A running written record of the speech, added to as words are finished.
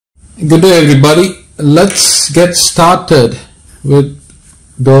Good day everybody. Let's get started with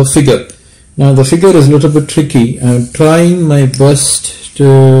the figure. Now the figure is a little bit tricky. I'm trying my best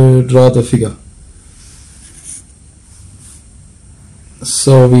to draw the figure.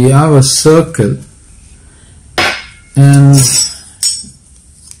 So we have a circle and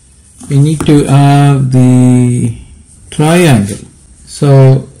we need to have the triangle.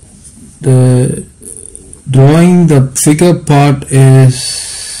 So the drawing the figure part is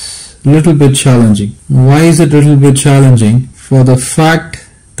little bit challenging. Why is it a little bit challenging? For the fact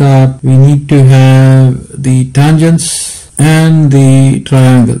that we need to have the tangents and the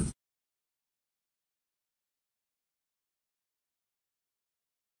triangle.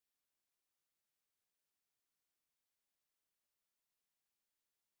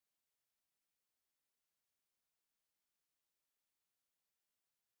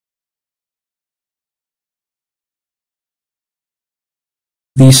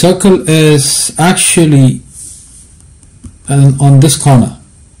 The circle is actually on this corner,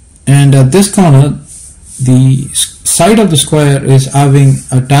 and at this corner the side of the square is having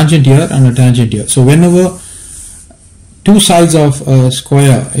a tangent here and a tangent here. So whenever two sides of a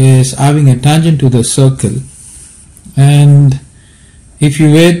square is having a tangent to the circle, and if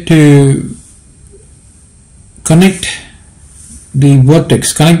you were to connect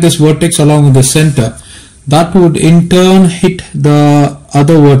this vertex along with the center, that would in turn hit the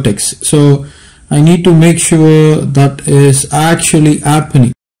other vertex. So I need to make sure that is actually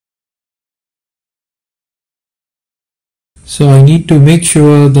happening. So I need to make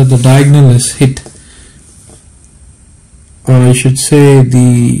sure that the diagonal is hit, or I should say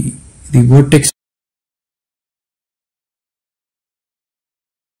the vertex.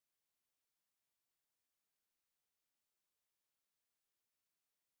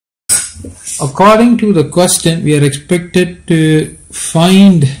 According to the question, we are expected to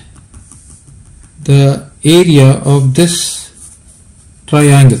find the area of this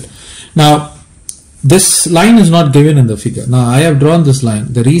triangle. Now, this line is not given in the figure. Now, I have drawn this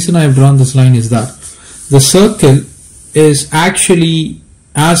line. The reason I have drawn this line is that the circle is actually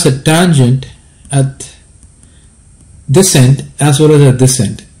as a tangent at this end as well as at this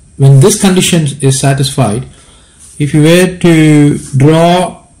end. When this condition is satisfied, if you were to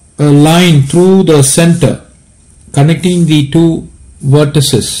draw a line through the center connecting the two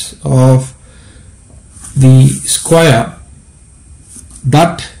vertices of the square,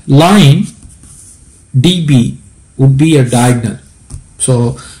 that line DB would be a diagonal.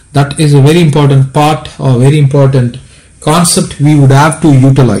 So that is a very important part or very important concept we would have to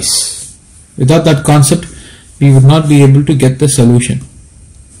utilize. Without that concept, we would not be able to get the solution.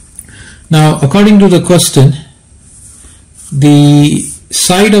 Now, according to the question, the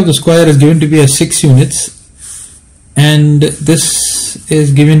side of the square is given to be as 6 units, and this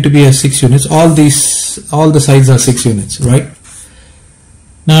is given to be as 6 units. All the sides are 6 units, right?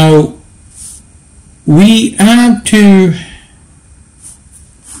 Now we have to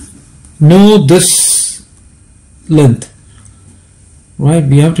know this length, right?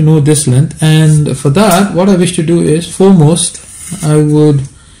 We have to know this length, and for that what I wish to do is, foremost I would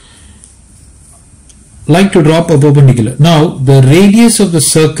like to drop a perpendicular. Now the radius of the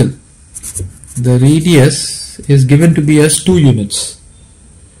circle, the radius is given to be as 2 units.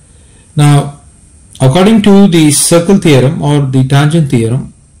 Now according to the circle theorem or the tangent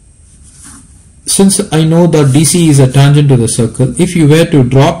theorem, since I know that DC is a tangent to the circle, if you were to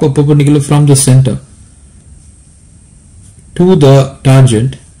drop a perpendicular from the center to the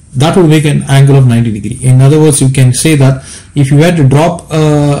tangent, that will make an angle of 90 degree. In other words, you can say that if you were to drop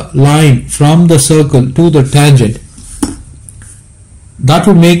a line from the circle to the tangent, that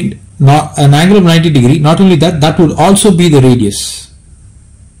would make an angle of 90 degree. Not only that, that would also be the radius.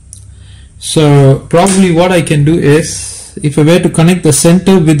 So probably what I can do is, if I were to connect the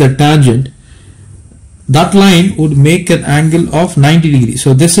center with the tangent, that line would make an angle of 90 degree.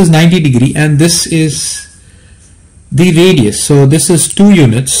 So this is 90 degree and this is the radius. So this is 2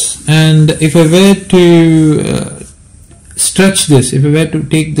 units, and if I were to stretch this, if I were to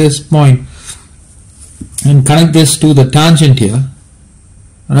take this point and connect this to the tangent here,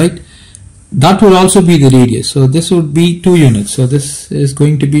 right, that would also be the radius. So this would be 2 units. So this is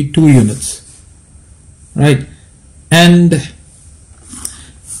going to be 2 units, right, and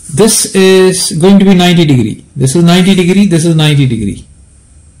this is going to be 90 degree. This is 90 degree, this is 90 degree.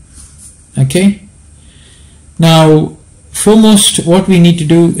 Okay. Now foremost what we need to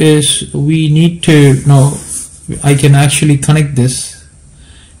do is, we need to know, I can actually connect this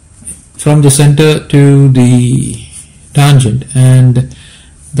from the center to the tangent, and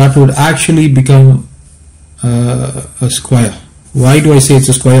that would actually become a square. Why do I say it's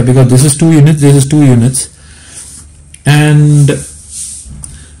a square? Because this is 2 units, this is 2 units, and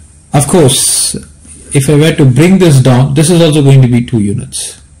of course if I were to bring this down, this is also going to be 2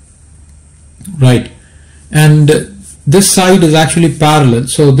 units, right? And this side is actually parallel,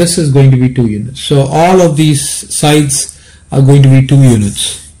 so this is going to be 2 units. So all of these sides are going to be 2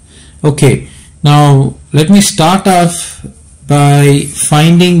 units. Okay, now let me start off by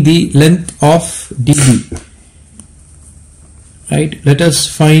finding the length of dB. Right, let us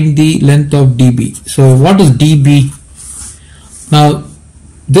find the length of dB. So what is dB? Now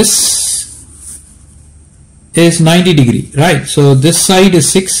this is 90 degree, right? So this side is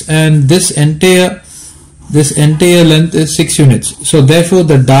 6 and this entire length is 6 units. So therefore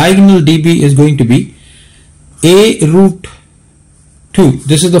the diagonal dB is going to be a root 2.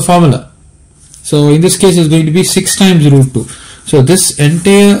 This is the formula. So in this case it's going to be 6 times root 2. So this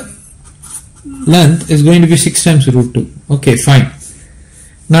entire length is going to be 6 times root 2. Okay, fine.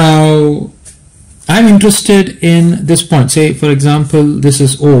 Now I'm interested in this point. Say for example this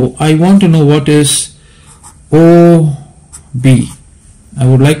is O. I want to know what is OB. I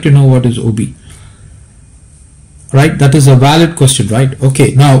would like to know what is OB. Right, that is a valid question, right?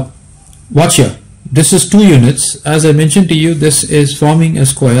 Okay, now watch here. This is 2 units. As I mentioned to you, this is forming a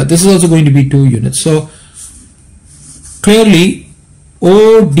square. This is also going to be 2 units. So clearly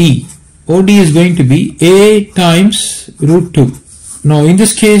OD is going to be A times root 2. Now in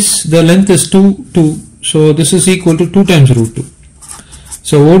this case the length is 2, so this is equal to 2 times root 2.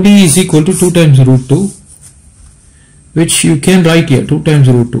 So OD is equal to 2 times root 2, which you can write here, 2 times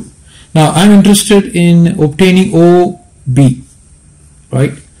root 2. Now I'm interested in obtaining OB,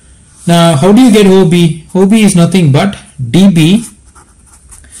 right? Now how do you get OB? OB is nothing but dB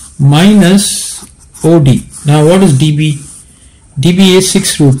minus OD. Now what is dB? dB is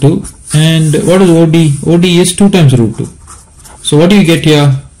 6 root 2, and what is OD? OD is 2 times root 2. So what do you get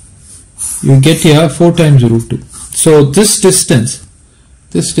here? You get here 4 times root 2. So this distance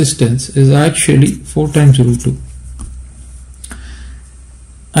is actually 4 times root 2.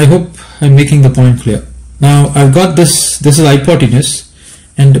 I hope I'm making the point clear. Now I've got this is hypotenuse,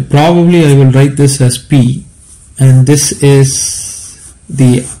 and probably I will write this as P, and this is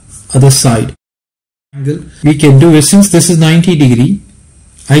the other side. We can do is, since this is 90 degree,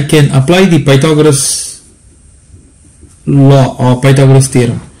 I can apply the Pythagoras law or Pythagoras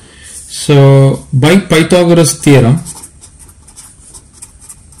theorem. So by Pythagoras theorem,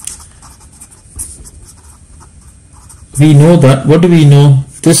 we know that, what do we know?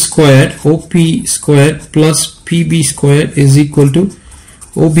 This squared, OP squared plus PB squared is equal to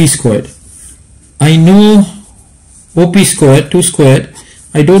OB squared. I know OP squared, 2 squared.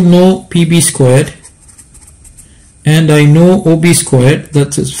 I don't know PB squared, and I know OB squared,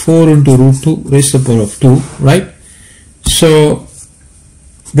 that is 4 into root 2 raised to the power of 2, right? So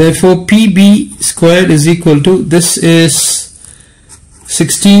therefore PB squared is equal to, this is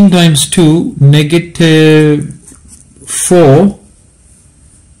 16 times 2 negative 4,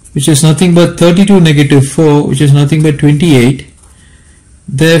 which is nothing but 32 negative 4, which is nothing but 28.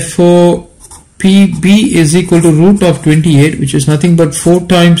 Therefore PB is equal to root of 28, which is nothing but 4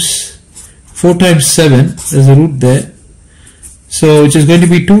 times 7. There's a root there, so which is going to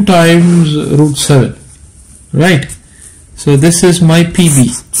be 2 times root 7, right? So this is my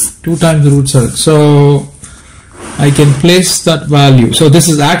PB, 2 times root 7. So I can place that value. So this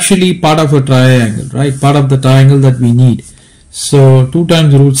is actually part of a triangle, right? Part of the triangle that we need. So 2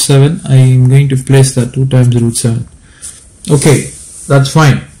 times root 7, I am going to place that 2 times root 7. Okay, that's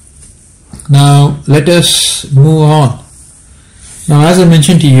fine. Now let us move on. Now as I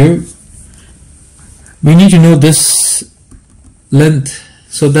mentioned to you, we need to know this length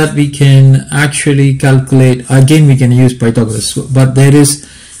so that we can actually calculate. Again, we can use Pythagoras, but there is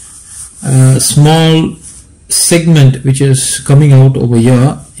a small segment which is coming out over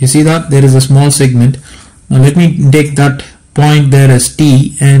here. You see that there is a small segment. Now let me take that point there as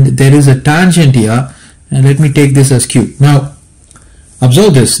T, and there is a tangent here, and let me take this as Q. Now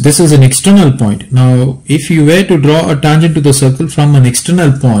observe this is an external point. Now if you were to draw a tangent to the circle from an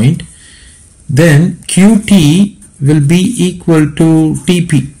external point, then QT will be equal to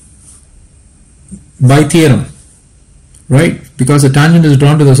TP by theorem, right? Because the tangent is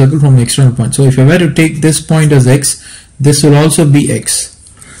drawn to the circle from an external point. So if I were to take this point as X, this will also be X.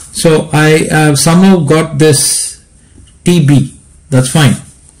 So I have somehow got this TB. That's fine.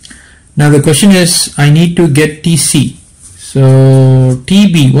 Now the question is, I need to get TC. So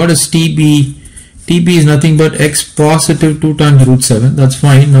TB, what is TB? TB is nothing but X positive 2 times root 7. That's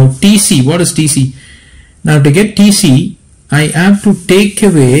fine. Now TC, what is TC? Now to get TC, I have to take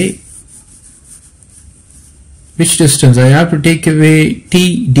away which distance? I have to take away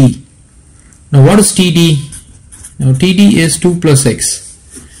TD. Now what is TD? Now TD is 2 plus x.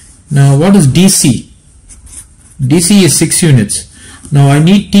 Now what is DC? DC is 6 units. Now I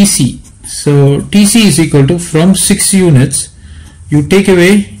need TC. So TC is equal to, from 6 units you take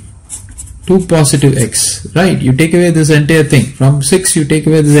away 2 positive x, right? You take away this entire thing. From 6 you take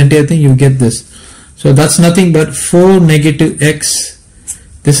away this entire thing, you get this. So that's nothing but 4 negative x.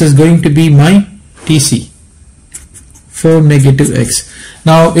 This is going to be my TC. 4 negative x.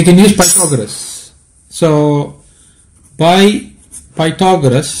 Now we can use Pythagoras. So by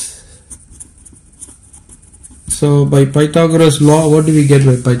Pythagoras law, what do we get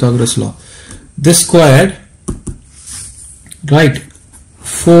by Pythagoras law? This squared, right,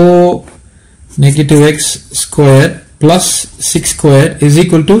 4 negative x squared plus 6 squared is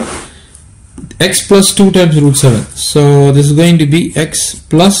equal to x plus 2 times root 7. So this is going to be x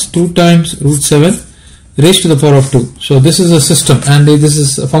plus 2 times root 7 raised to the power of 2. So this is a system, and this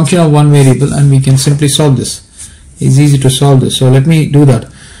is a function of one variable, and we can simply solve this. It's easy to solve this. So let me do that.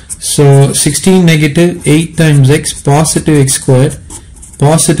 So 16 negative 8 times x positive x squared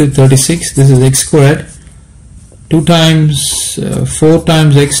positive 36. This is x squared. 2 times 4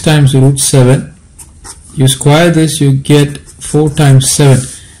 times x times root 7. You square this, you get 4 times 7.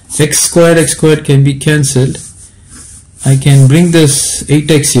 X squared can be cancelled. I can bring this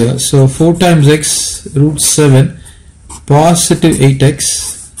 8x here. So 4 times x root 7 positive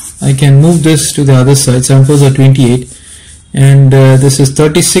 8x. I can move this to the other side. 7 4s are 28. And this is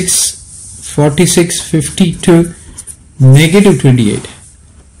 36, 46, 52, negative 28.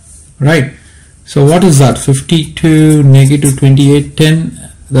 Right. So what is that? 52, negative 28,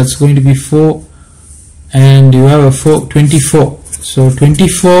 10. That's going to be 4. And you have a 4, 24. So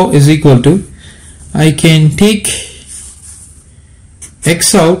 24 is equal to, I can take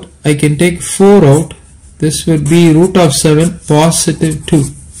x out, I can take 4 out. This would be root of 7 positive 2.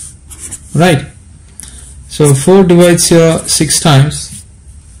 Right. So 4 divides here 6 times,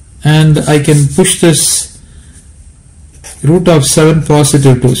 and I can push this root of 7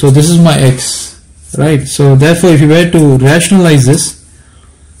 positive 2. So this is my x. Right. So therefore if you were to rationalize this,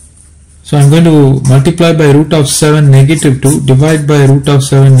 so I'm going to multiply by root of 7 negative 2, divide by root of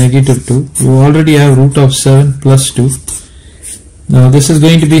 7 negative 2. You already have root of 7 plus 2. Now this is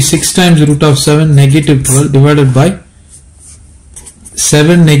going to be 6 times root of 7 negative 12 divided by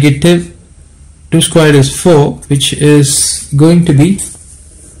 7 negative 2 squared is 4, which is going to be,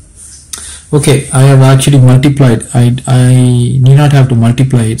 okay, I have actually multiplied. I need not have to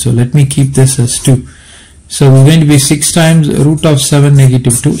multiply it. So let me keep this as 2. So it's going to be 6 times root of 7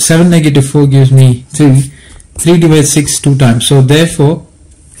 negative 2. 7 negative 4 gives me 3. 3 divides 6 2 times. So therefore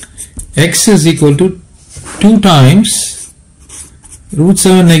x is equal to 2 times root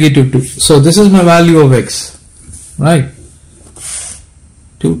 7 negative 2. So this is my value of x. Right.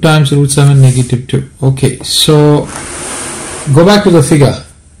 2 times root 7 negative 2. Okay. So go back to the figure.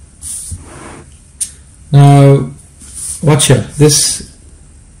 Now watch here. This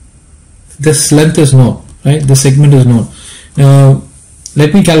length is known. Right, the segment is known. Now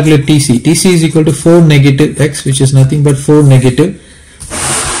let me calculate TC. TC is equal to 4 negative x, which is nothing but 4 negative.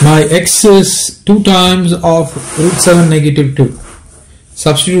 My x is 2 times of root 7 negative 2.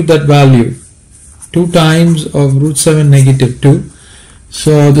 Substitute that value. 2 times of root 7 negative 2.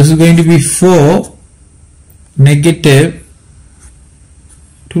 So this is going to be 4 negative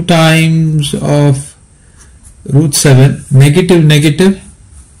 2 times of root 7 negative negative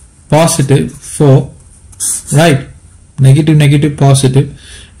positive 4. Right, negative negative positive,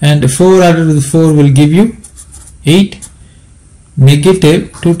 and 4 added to the 4 will give you 8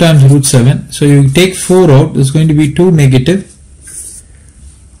 negative 2 times root 7. So you take 4 out, this is going to be 2 negative.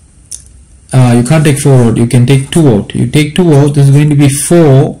 You can't take 4 out, you can take 2 out. You take 2 out, this is going to be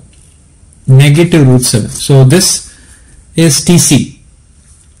 4 negative root 7. So this is TC.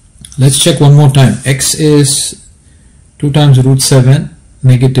 Let's check one more time. X is 2 times root 7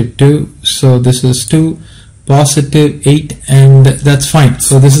 negative 2. So this is 2 positive 8, and that's fine.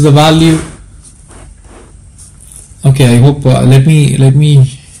 So this is the value. Okay, I hope let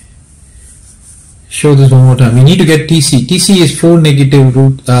me show this one more time. We need to get TC. TC is 4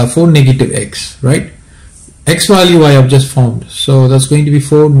 negative x, right? X value I have just found. So that's going to be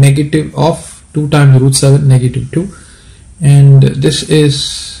 4 negative of 2 times root 7 negative 2, and this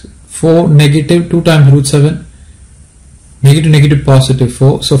is 4 negative 2 times root 7 negative negative positive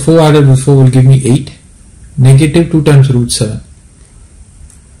 4. So 4 added with 4 will give me 8 negative 2 times root 7,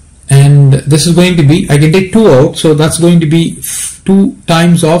 and this is going to be, I can take 2 out, so that's going to be 2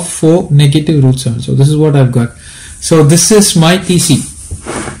 times of 4 negative root 7. So this is what I've got. So this is my TC.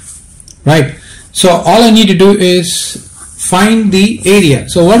 Right. So all I need to do is find the area.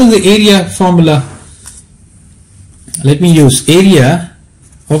 So what is the area formula? Let me use area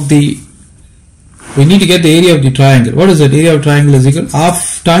of the, we need to get the area of the triangle. What is that? Area of triangle is equal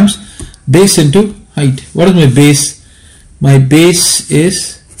half times base into height. What is my base? My base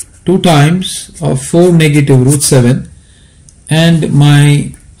is 2 times of 4 negative root 7, and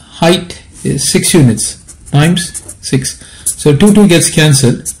my height is 6 units times 6. So 2 gets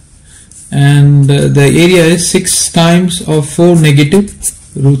cancelled, and the area is 6 times of 4 negative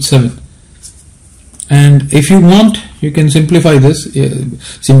root 7. And if you want, you can simplify this.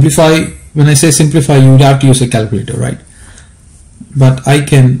 Simplify, when I say simplify, you would have to use a calculator, right? But I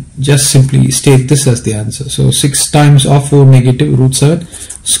can just simply state this as the answer. So 6 times of 4 negative root 7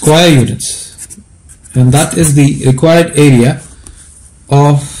 square units, and that is the required area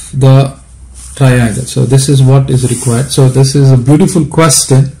of the triangle. So this is what is required. So this is a beautiful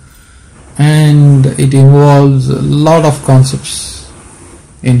question, and it involves a lot of concepts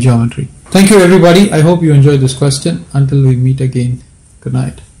in geometry. Thank you everybody. I hope you enjoyed this question. Until we meet again, good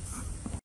night.